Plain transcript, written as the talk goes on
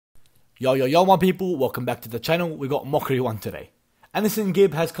Yo, my people, welcome back to the channel. We got mockery one today.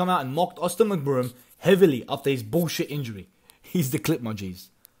 AnEsonGib has come out and mocked Austin McBroom heavily after his bullshit injury. He's the clip, my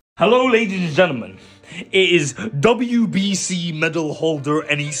G's. Hello, ladies and gentlemen. It is WBC medal holder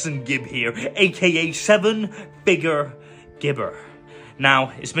AnEsonGib here, aka 7-figure Gibber.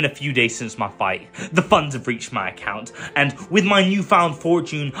 Now, it's been a few days since my fight. The funds have reached my account, and with my newfound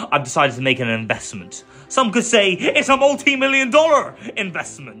fortune, I've decided to make an investment. Some could say it's a multi-million-dollar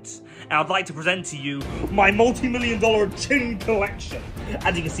investment. And I'd like to present to you my multi-million-dollar chin collection.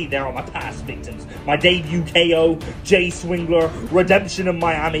 As you can see, there are my past victims. My debut KO, Jay Swingler, redemption in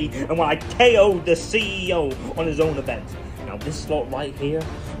Miami, and when I KO'd the CEO on his own event. Now, this slot right here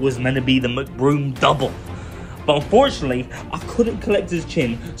was meant to be the McBroom double. But unfortunately, I couldn't collect his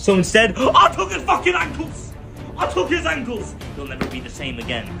chin, so instead, I took his fucking ankles! I took his ankles! He'll never be the same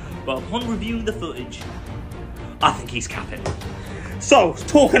again. But upon reviewing the footage, I think he's capping. So,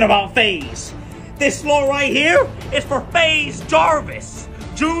 talking about FaZe, this slot right here is for FaZe Jarvis.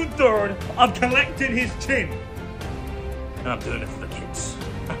 June 3rd, I'm collecting his chin. And I'm doing it for the kids.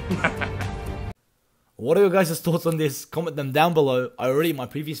 What are your guys' thoughts on this? Comment them down below. I already in my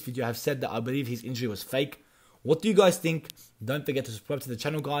previous video have said that I believe his injury was fake. What do you guys think? Don't forget to subscribe to the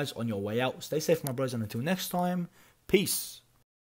channel, guys, on your way out. Stay safe, my bros, and until next time, peace.